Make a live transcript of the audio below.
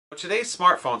today's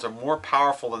smartphones are more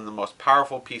powerful than the most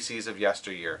powerful PCs of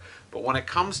yesteryear, but when it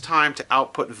comes time to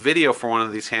output video from one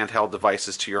of these handheld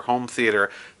devices to your home theater,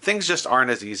 things just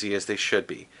aren't as easy as they should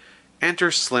be.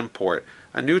 Enter Slim Port,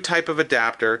 a new type of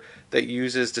adapter that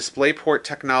uses DisplayPort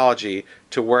technology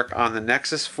to work on the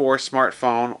Nexus 4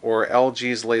 smartphone or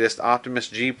LG's latest Optimus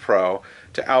G Pro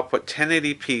to output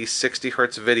 1080p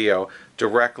 60Hz video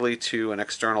directly to an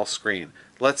external screen.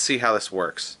 Let's see how this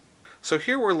works. So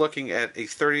here we're looking at a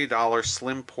 $30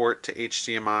 Slim Port to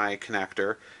HDMI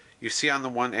connector. You see on the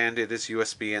one end it is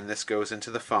USB and this goes into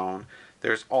the phone.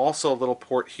 There's also a little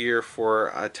port here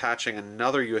for attaching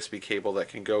another USB cable that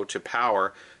can go to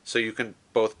power, so you can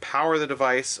both power the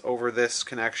device over this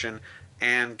connection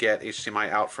and get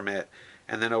HDMI out from it.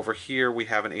 And then over here we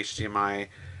have an HDMI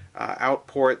out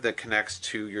port that connects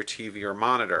to your TV or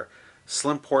monitor.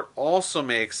 Slim Port also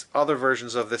makes other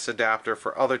versions of this adapter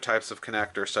for other types of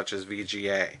connectors such as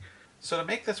VGA. So to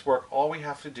make this work, all we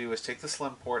have to do is take the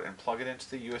Slim Port and plug it into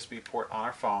the USB port on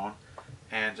our phone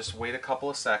and just wait a couple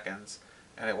of seconds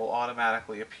and it will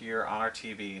automatically appear on our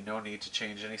TV. No need to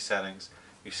change any settings.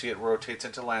 You see it rotates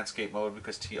into landscape mode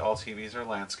because all TVs are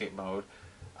landscape mode.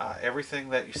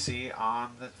 Everything that you see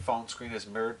on the phone screen is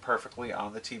mirrored perfectly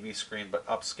on the TV screen but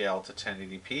upscaled to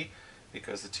 1080p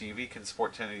because the TV can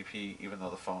support 1080p even though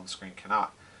the phone screen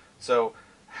cannot. So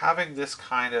having this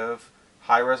kind of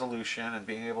high resolution and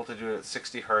being able to do it at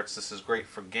 60 Hz, this is great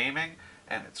for gaming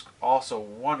and it's also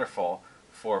wonderful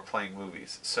for playing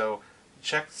movies. So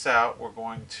check this out. We're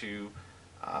going to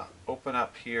open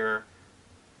up here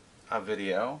a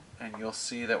video and you'll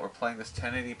see that we're playing this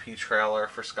 1080p trailer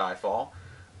for Skyfall.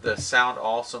 The sound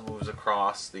also moves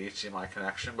across the HDMI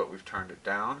connection, but we've turned it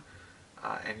down.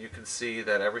 And you can see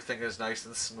that everything is nice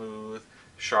and smooth,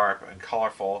 sharp, and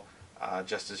colorful,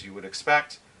 just as you would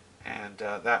expect. And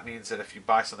that means that if you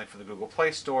buy something from the Google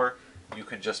Play Store, you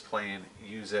can just plain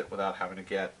use it without having to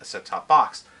get a set-top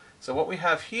box. So what we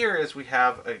have here is we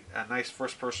have a nice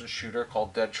first-person shooter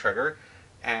called Dead Trigger,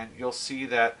 and you'll see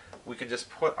that we can just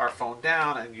put our phone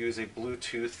down and use a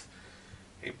Bluetooth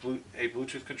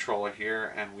controller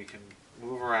here, and we can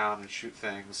move around and shoot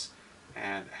things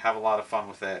and have a lot of fun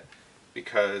with it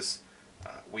because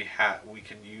we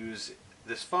can use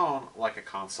this phone like a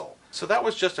console. So that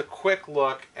was just a quick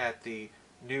look at the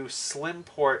new Slim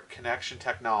Port connection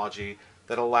technology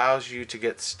that allows you to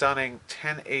get stunning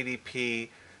 1080p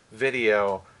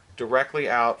video directly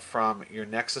out from your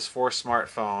Nexus 4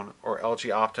 smartphone or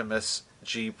LG Optimus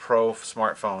G Pro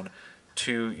smartphone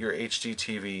to your HD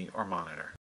TV or monitor.